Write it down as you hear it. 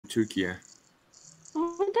Turkey.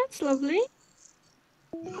 Oh, that's lovely.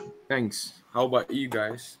 Thanks. How about you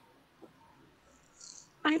guys?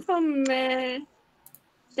 I'm from the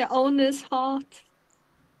owner's heart.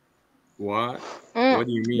 What? Mm, What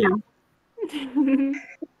do you mean?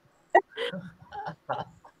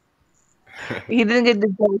 he didn't get the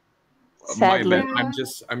joke, My bad. sadly. Yeah,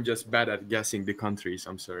 I'm just bad at guessing the countries.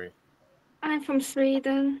 I'm sorry. I'm from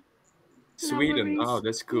Sweden. No Sweden. Oh, worries.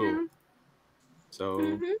 that's cool. Yeah. So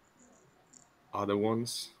Mm-hmm. other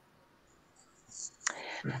ones.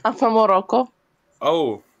 I'm from Morocco.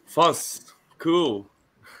 Oh, Fus. Cool.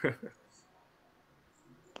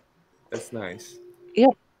 That's nice. Yep.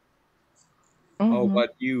 How Mm-hmm. about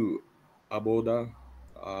you, Aboda?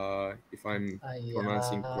 If I'm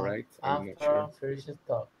pronouncing Yeah, correct, I'm I'm not sure. from First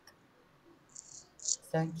Talk.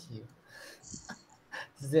 Thank you.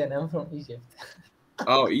 Then I'm from Egypt.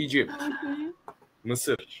 Oh, Egypt. Okay.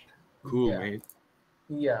 Mısır. Cool, Yeah, mate.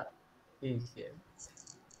 yeah, Egypt.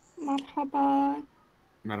 مرحبا.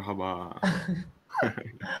 Merhaba.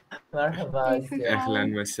 مرحبا كيفك ازيك.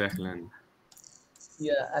 Ehlen حال؟ ve sehlen.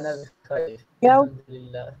 يا أنا بخير Yeah, الحمد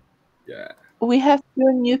لله. Yeah. we have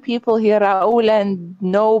two new people here, Raul and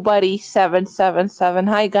nobody 777.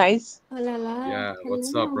 Hi guys. Oh la la. Yeah. Hello,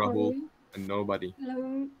 What's up, Rahul? nobody. And nobody.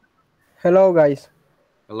 Hello. Hello, guys.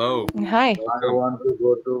 Hello. Hi. I Welcome. want to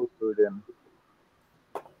go to Sweden.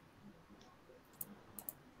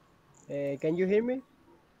 Can you hear me?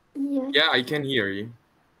 Yes. Yeah, I can hear you.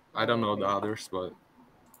 I don't know the Okay. others, but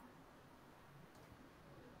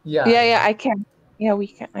Yeah, Yeah, yeah. I can. Yeah, we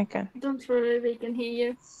can. I can. Don't worry, we can hear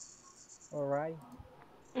you. All right.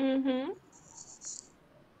 Mm-hmm.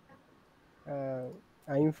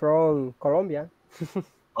 I'm from Colombia.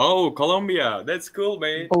 oh, Colombia. That's cool,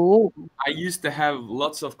 mate. Oh, I used to have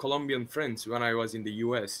lots of Colombian friends when I was in the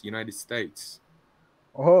US, United States.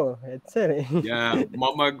 Oh, excellent. Yeah,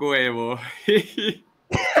 Mama Guevo.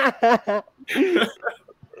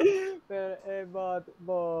 but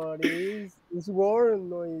it's warm,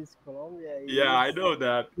 no, it's Colombia. yeah, I know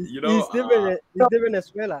that. It's the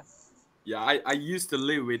Venezuela. Yeah, I used to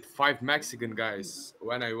live with 5 Mexican guys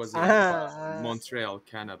when I was in Ah, Montreal,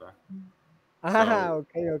 Canada. So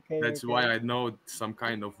okay. that's why I know some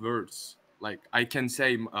kind of words. Like I can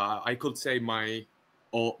say, I could say my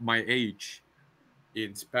age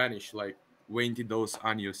in Spanish, like 22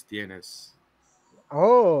 años tienes.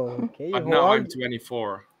 Oh, okay. But How now are I'm you?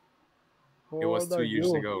 24. How It was old two are years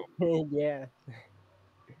you? ago. Yeah.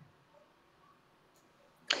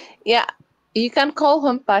 yeah. You can call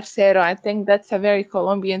him parcero. I think that's a very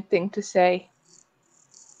Colombian thing to say.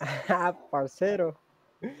 Parcero.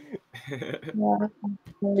 Yeah,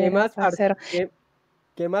 ¿Qué parcero, más, parcero.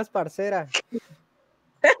 qué más, parcera?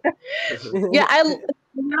 Yeah,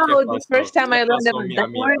 ¿Qué the first pasó? time ¿Qué I learned pasó, about mi that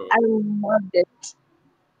word, amigo? I loved it.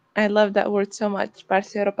 I love that word so much,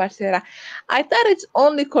 parcero, parcera. I thought it's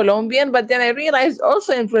only Colombian, but then I realized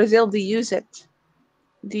also in Brazil they use it.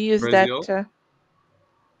 They use that. Brazil?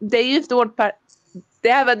 They use the word They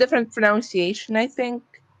have a different pronunciation, I think.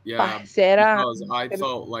 Yeah, Parcera. because I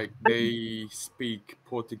thought like they speak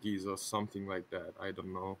Portuguese or something like that. I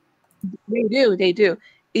don't know. They do, they do.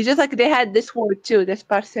 It's just like they had this word too, this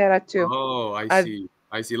parcera too. Oh, I Uh, see.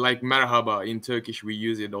 I see. Like merhaba in Turkish, we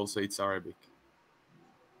use it also. It's Arabic.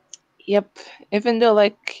 yep. Even though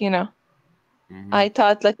Mm-hmm. I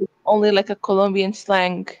thought like it's only like a Colombian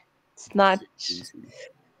slang. It's not.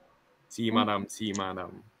 See, madam. See,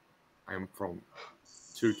 madam. I'm from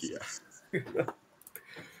Turkey.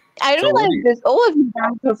 I So what do realized you? that all of you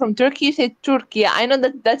guys are from Turkey. You say Turkey. I know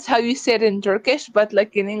that that's how you say it in Turkish, but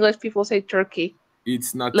like in English, people say Turkey.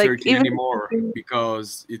 It's not Like Turkey even anymore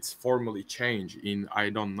because it's formally changed in I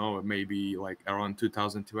don't know maybe like around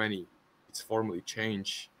 2020. It's formally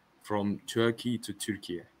changed from Turkey to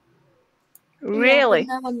Turkey. Yeah, but really.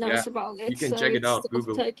 no one Yeah, knows about you it, can so check it it's out.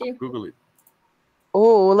 still Turkey. Google it.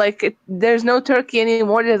 Oh, like there's no Turkey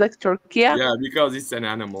anymore. There's like Turkey. Yeah, because it's an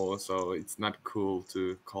animal, so it's not cool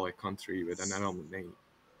to call a country with an animal name,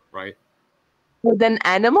 right? With an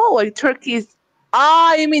animal, like turkeys.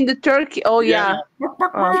 Ah, you mean the turkey? Oh Yeah. yeah.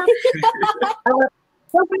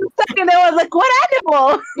 For a second, I was like, "What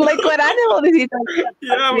animal? Like what animal is he talking about?"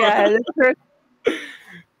 Yeah, Yeah, man. the turkey.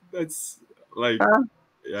 That's like Huh?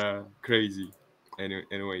 yeah, crazy.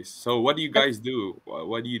 Anyways, so what do you guys do?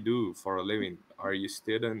 What do you do for a living? Are you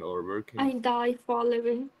student or working? I die for a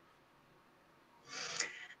living.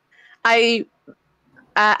 I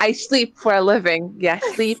I sleep for a living. Yeah,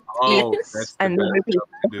 sleep, eat, Oh, that's the and then best repeat. job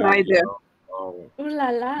to That's what do, I you do. know. Oh, Ooh la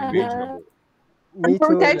la. unimaginable. And Me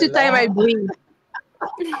from too. time to time, I La. breathe.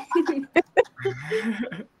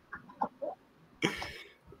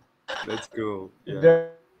 That's cool. Yeah. Very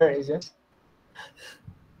Egypt.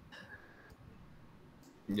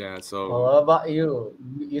 Yeah, Well, so what about you?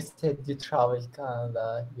 You said you traveled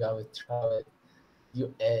Canada, you have traveled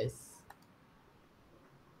US.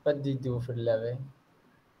 What do you do for a living?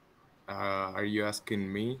 are you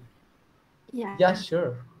asking me? Yeah. Yeah,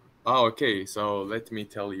 sure. Oh, okay. So let me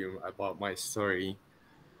tell you about my story.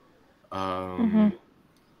 Mm-hmm. Um,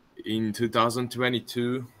 in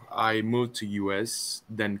 2022, I moved to US,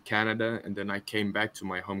 then Canada, and then I came back to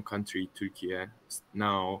my home country, Turkey.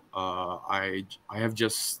 Now, I have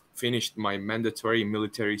just finished my mandatory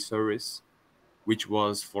military service, which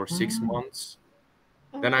was for six Mm. months.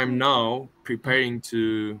 Then I'm Oh. now preparing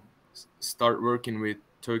to start working with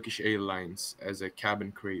Turkish Airlines as a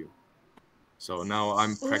cabin crew. So now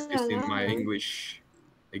I'm Ooh la practicing my la. English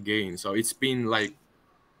again. So it's been like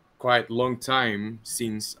quite long time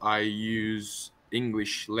since I use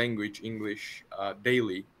English language, English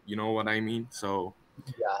daily. You know what I mean? So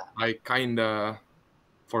Yeah, I kind of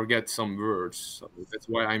forget some words. So that's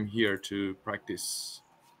why I'm here to practice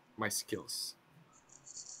my skills.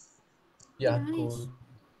 yeah, Nice. cool.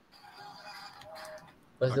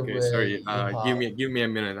 By the Okay, way, sorry. you have. Give me a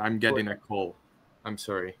minute. I'm getting a call. I'm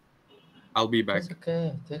sorry. I'll be It's back.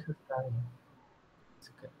 okay. Take your time. It's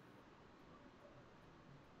okay.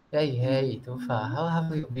 Hey, hey, Tufa, Mhm. how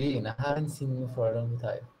have you been? I haven't seen you for a long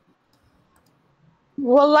time.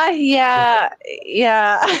 Wallahi, Tufa,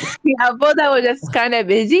 yeah, yeah. Both I was just kind of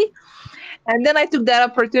busy, and then I took that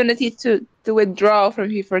opportunity to withdraw from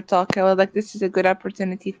FIFA Talk. I was like, this is a good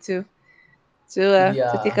opportunity to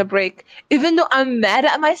take yeah. a break, even though I'm mad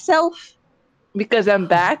at myself because I'm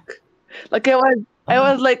back. Like I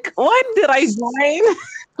was like, why did I join?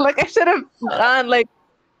 Like I should have gone like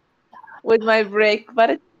with my break, but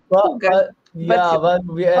it's so good. But Yeah, but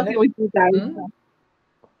to be talking honest, with you guys, hmm?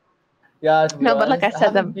 Yeah, to be no, but like I honest, I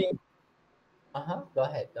said, haven't been. Uh-huh. Go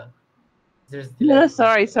ahead. Go. There's no, delay. no, There's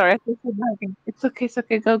sorry, delay. sorry. I think I'm lagging. It's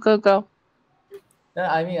okay. Go, go, go. No,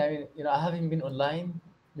 I haven't been online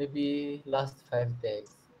maybe last 5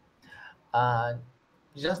 days, and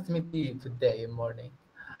just maybe today morning.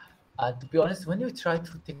 And to be honest, when you try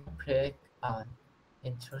to take a break and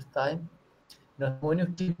in short time, when you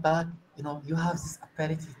came back, you have this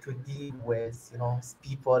ability to deal with,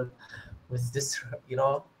 people with this,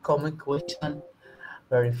 common question,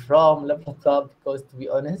 where you from, blah, blah, blah, because to be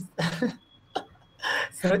honest,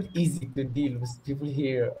 it's not easy to deal with people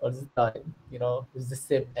here all the time, with the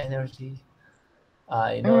same energy.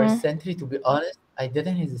 Mm. Recently, to be honest, I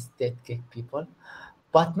didn't hesitate kick people,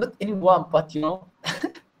 but not anyone, but,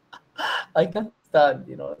 I can't stand,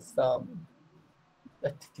 some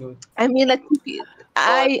attitude. I mean, like, But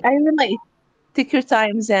I relate. Take your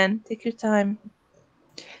time, Zen. Take your time.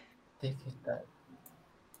 take it that.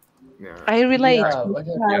 Yeah. I relate Yeah,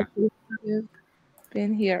 Yeah. because you've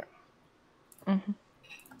been here. Mhm.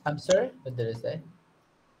 I'm sorry, what did I say?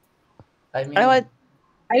 I I mean, would.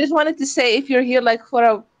 I just wanted to say, if you're here like for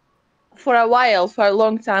a while, for a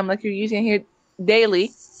long time, like you're using here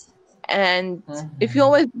daily, and if you mhm,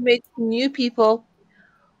 always meet new people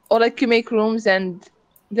or like you make rooms and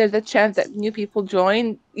there's a chance that new people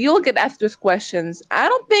join, you'll get asked those questions. I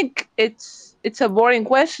don't think it's a boring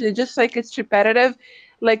question. It's just like it's repetitive.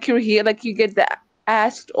 Like you're here, like you get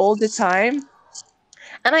asked all the time.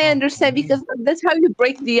 And I understand mhm. because that's how you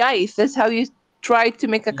break the ice. That's how you try to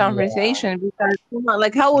make a Yeah, conversation. Because come on,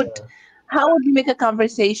 like sure, how would you make a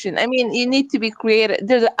conversation? I mean, you need to be creative.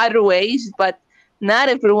 There's other ways, but not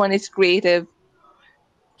everyone is creative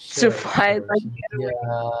to sure, find sure. like the other way.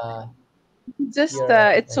 Yeah, Just you're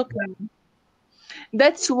right. it's okay.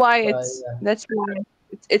 That's why But yeah,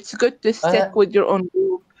 it's good to stick with your own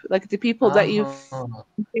group, like the people that you uh-huh,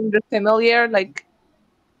 think are familiar, like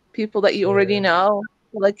people that you already sure, know,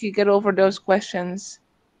 like you get over those questions.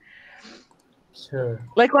 sure.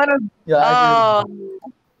 Like Yeah, I agree with you.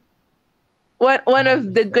 one Uh-huh,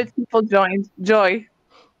 of the please go. good people joined, Joy.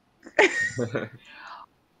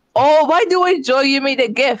 Oh, by the way, Joy, you made a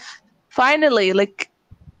gift. Finally, like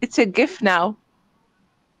it's a gift now.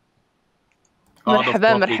 Out of مرحبا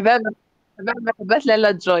topic. مرحبا مرحبا مرحبا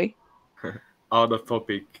لالا Joy. Out of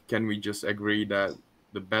topic. Can we just agree that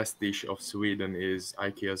the best dish of Sweden is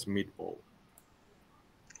IKEA's meatball?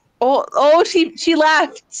 Oh, she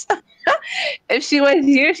laughed. If she was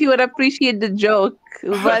here, she would appreciate the joke.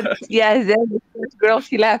 But yeah, then the first girl,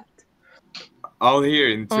 she laughed. Out here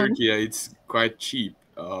in Mm. Turkey, it's quite cheap,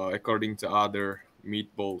 according to other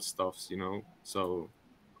meatball stuffs, you know. So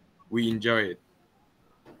we enjoy it.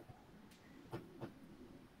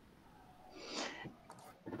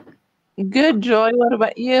 Good, Joy. What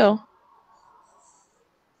about you?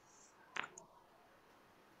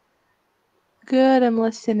 Good, I'm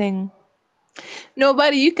listening.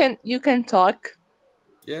 Nobody, you can talk.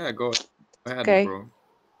 Yeah, go ahead, Okay. bro.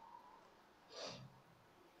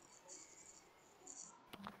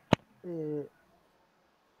 Uh,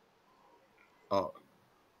 Oh,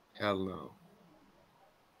 hell no.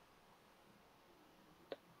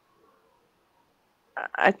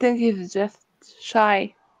 I think he's just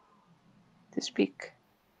shy to speak.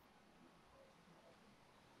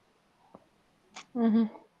 hmm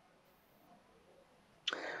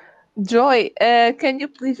Joy, can you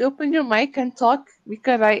please open your mic and talk?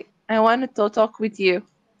 Because I wanted to talk with you.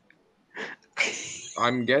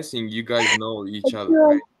 I'm guessing you guys know each other,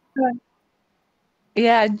 Joy. right?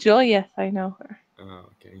 Yeah, Joy, yes, I know her. Oh,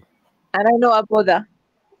 okay. And I know Aboda.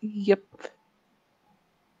 Yep,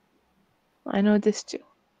 I know this too.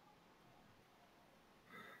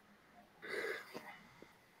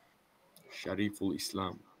 Shariful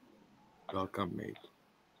Islam. Welcome, mate.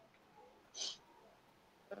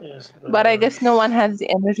 Yes, But I guess no one has the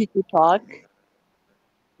energy to talk.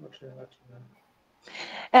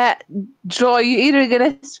 Uh, Joy, you either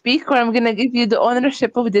gonna speak or I'm gonna give you the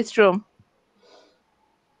ownership of this room.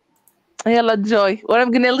 يلا Joy, or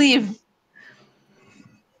I'm gonna leave.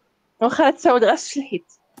 وخلت تسوي غش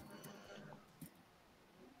الحيط.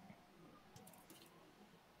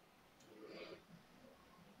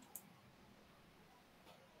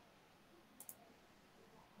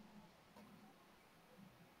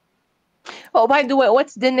 Oh, by the way,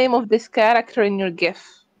 what's the name of this character in your GIF?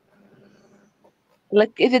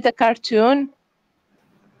 Like, is it a cartoon?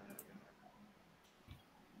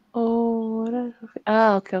 Oh,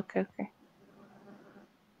 okay.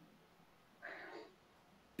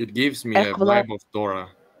 It gives me a Eqbal. vibe of Dora.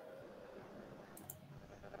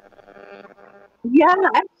 Yeah,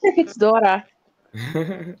 I think it's Dora.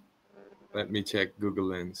 Let me check Google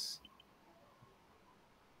Lens.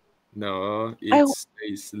 No, I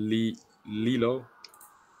it's Lilo.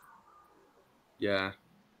 Yeah,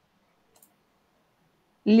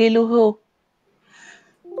 Lilu who?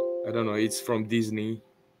 I don't know. It's from Disney.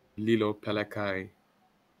 Lilo Palakai.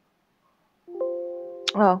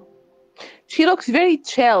 Oh, she looks very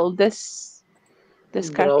chill. This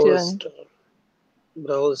cartoon.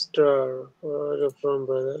 Brawl Star. Where are you from,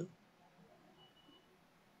 brother?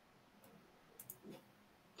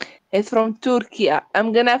 It's from Turkey.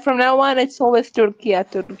 I'm gonna from now on. It's always Turkey.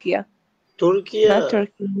 Not Turkey.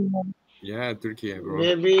 Turkey. Yeah, Turkey, bro.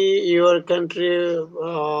 Maybe your country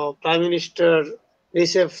Prime Minister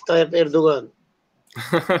Recep Tayyip Erdogan.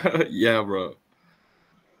 Yeah, bro.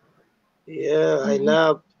 Yeah, I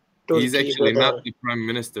love Turkey, He's actually brother. not the prime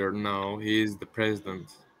minister now. He is the president.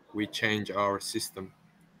 We change our system.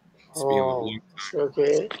 It's been a Oh, long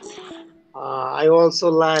okay. I also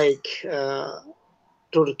like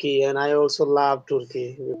Turkey, and I also love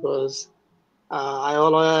Turkey because I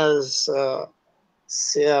always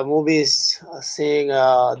see movies seeing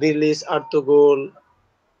Dillis Ertugrul,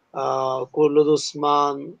 Kurlud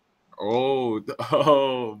Usman. Oh,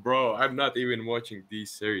 bro, I'm not even watching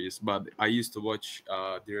these series, but I used to watch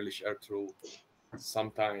Dirilish Ertugrul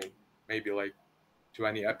sometime, maybe like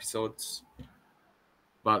 20 episodes.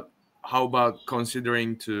 But how about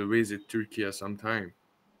considering to visit Turkey sometime?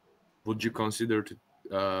 Would you consider to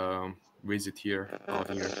visit out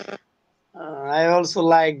here? I also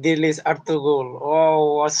like Dillis Ertugrul.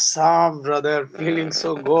 Oh, awesome, brother! Feeling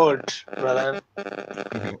so good, brother.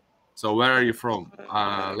 So where are you from?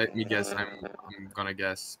 Let me guess. I'm gonna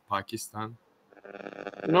guess Pakistan.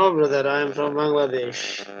 No, brother, I am from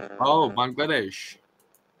Bangladesh. Oh, Bangladesh.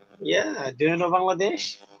 Yeah, do you know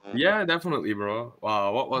Bangladesh? Yeah, definitely, bro.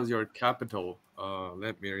 Wow, what was your capital?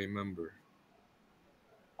 Let me remember.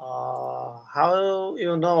 How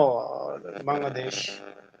you know Bangladesh?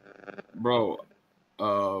 Bro,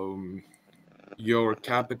 um, your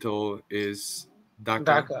capital is Dhaka.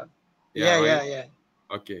 Dhaka. Yeah, right? Yeah.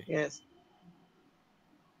 Okay. Yes.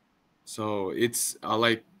 So it's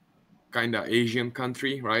like kind of Asian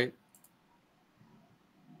country, right?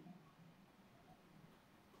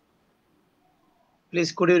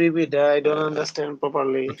 Please, could you repeat? I don't understand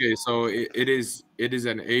properly. Okay, so it is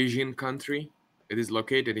an Asian country. It is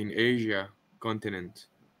located in Asia continent.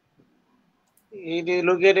 It is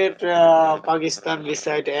located Pakistan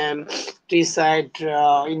beside and beside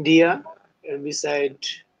India and beside.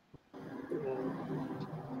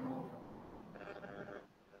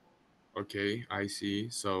 Okay, I see.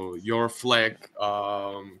 So your flag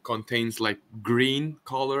contains like green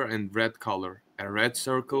color and red color, a red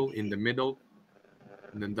circle in the middle,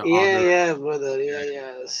 and then the other. Yeah, brother.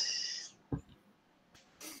 Yes.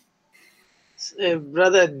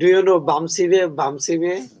 Brother, do you know Bamsi Bay? Bamsi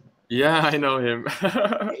Bay? Yeah, I know him.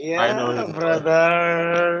 I know Yeah, him.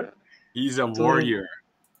 brother. He's a Tur- warrior.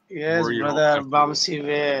 yes, Warrior of brother. FC.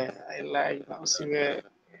 Bamsive. I like Bamsive.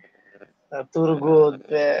 Turgut.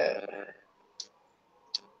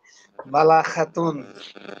 Bala Khatun.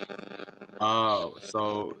 Oh,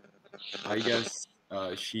 so I guess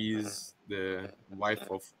she's the wife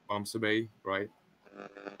of Bamsabay, right?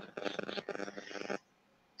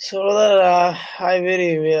 So, brother, I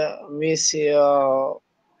very miss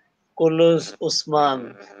Kulus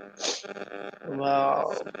Usman.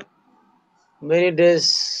 Many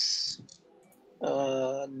days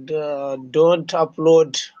don't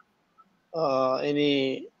upload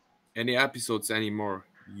any Any episodes anymore?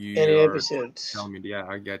 any You're episodes. telling me, yeah,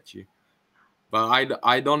 I get you. But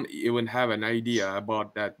I don't even have an idea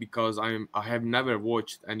about that because I have never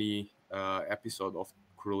watched any episode of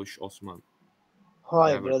Kuruluş Osman.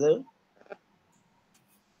 Hi, Never. brother.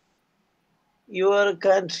 Your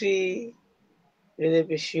country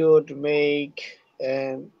really should make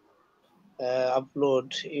and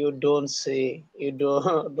upload. You don't say. You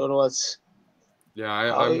don't don't watch. Yeah,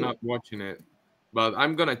 How I'm you? not watching it, but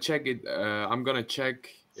I'm gonna check it. I'm gonna check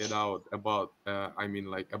it out about. I mean,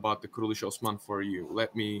 like about the Kuruluş Osman for you.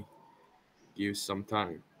 Let me give some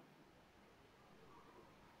time.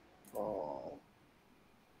 Oh.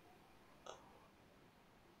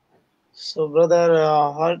 So, brother,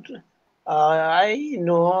 what I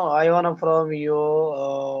know, I wanna from you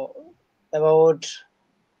about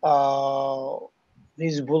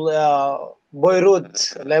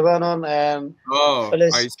Beirut, Lebanon, and Oh,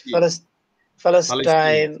 I see. Palestine.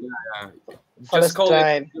 Palestine, Yeah, yeah.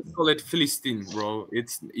 Palestine. Just call it Philistine, bro.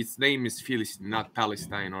 Its name is Philistine, not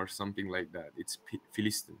Palestine or something like that. It's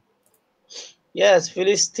Philistine. Yes,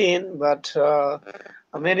 Philistine, but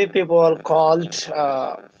many people called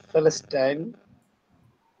Palestine.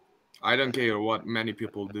 I don't care what many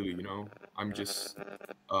people do. You know, I'm just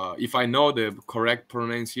if I know the correct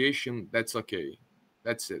pronunciation, that's okay.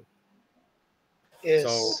 That's it. So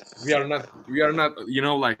Yes, we are not you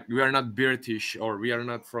know like we are not British or we are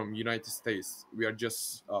not from United States. We are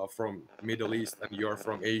just from Middle East and you're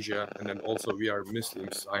from Asia and then also we are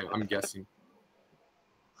Muslims. I'm guessing.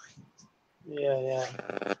 yeah,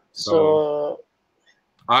 yeah. So So,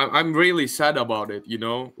 I'm really sad about it. You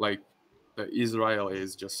know, like the Israel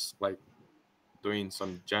is just like doing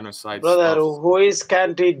some genocide brother, stuff. who is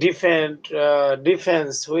country defense?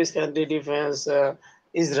 Who is country defense?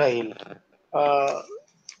 Israel. Uh,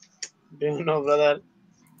 do you know, brother?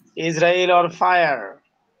 Israel on fire.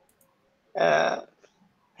 Uh,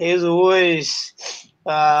 his wish,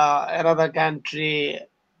 another country,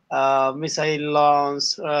 missile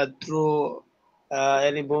launch through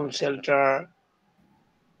any bomb shelter.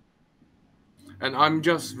 And I'm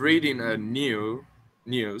just reading a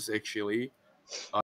news actually.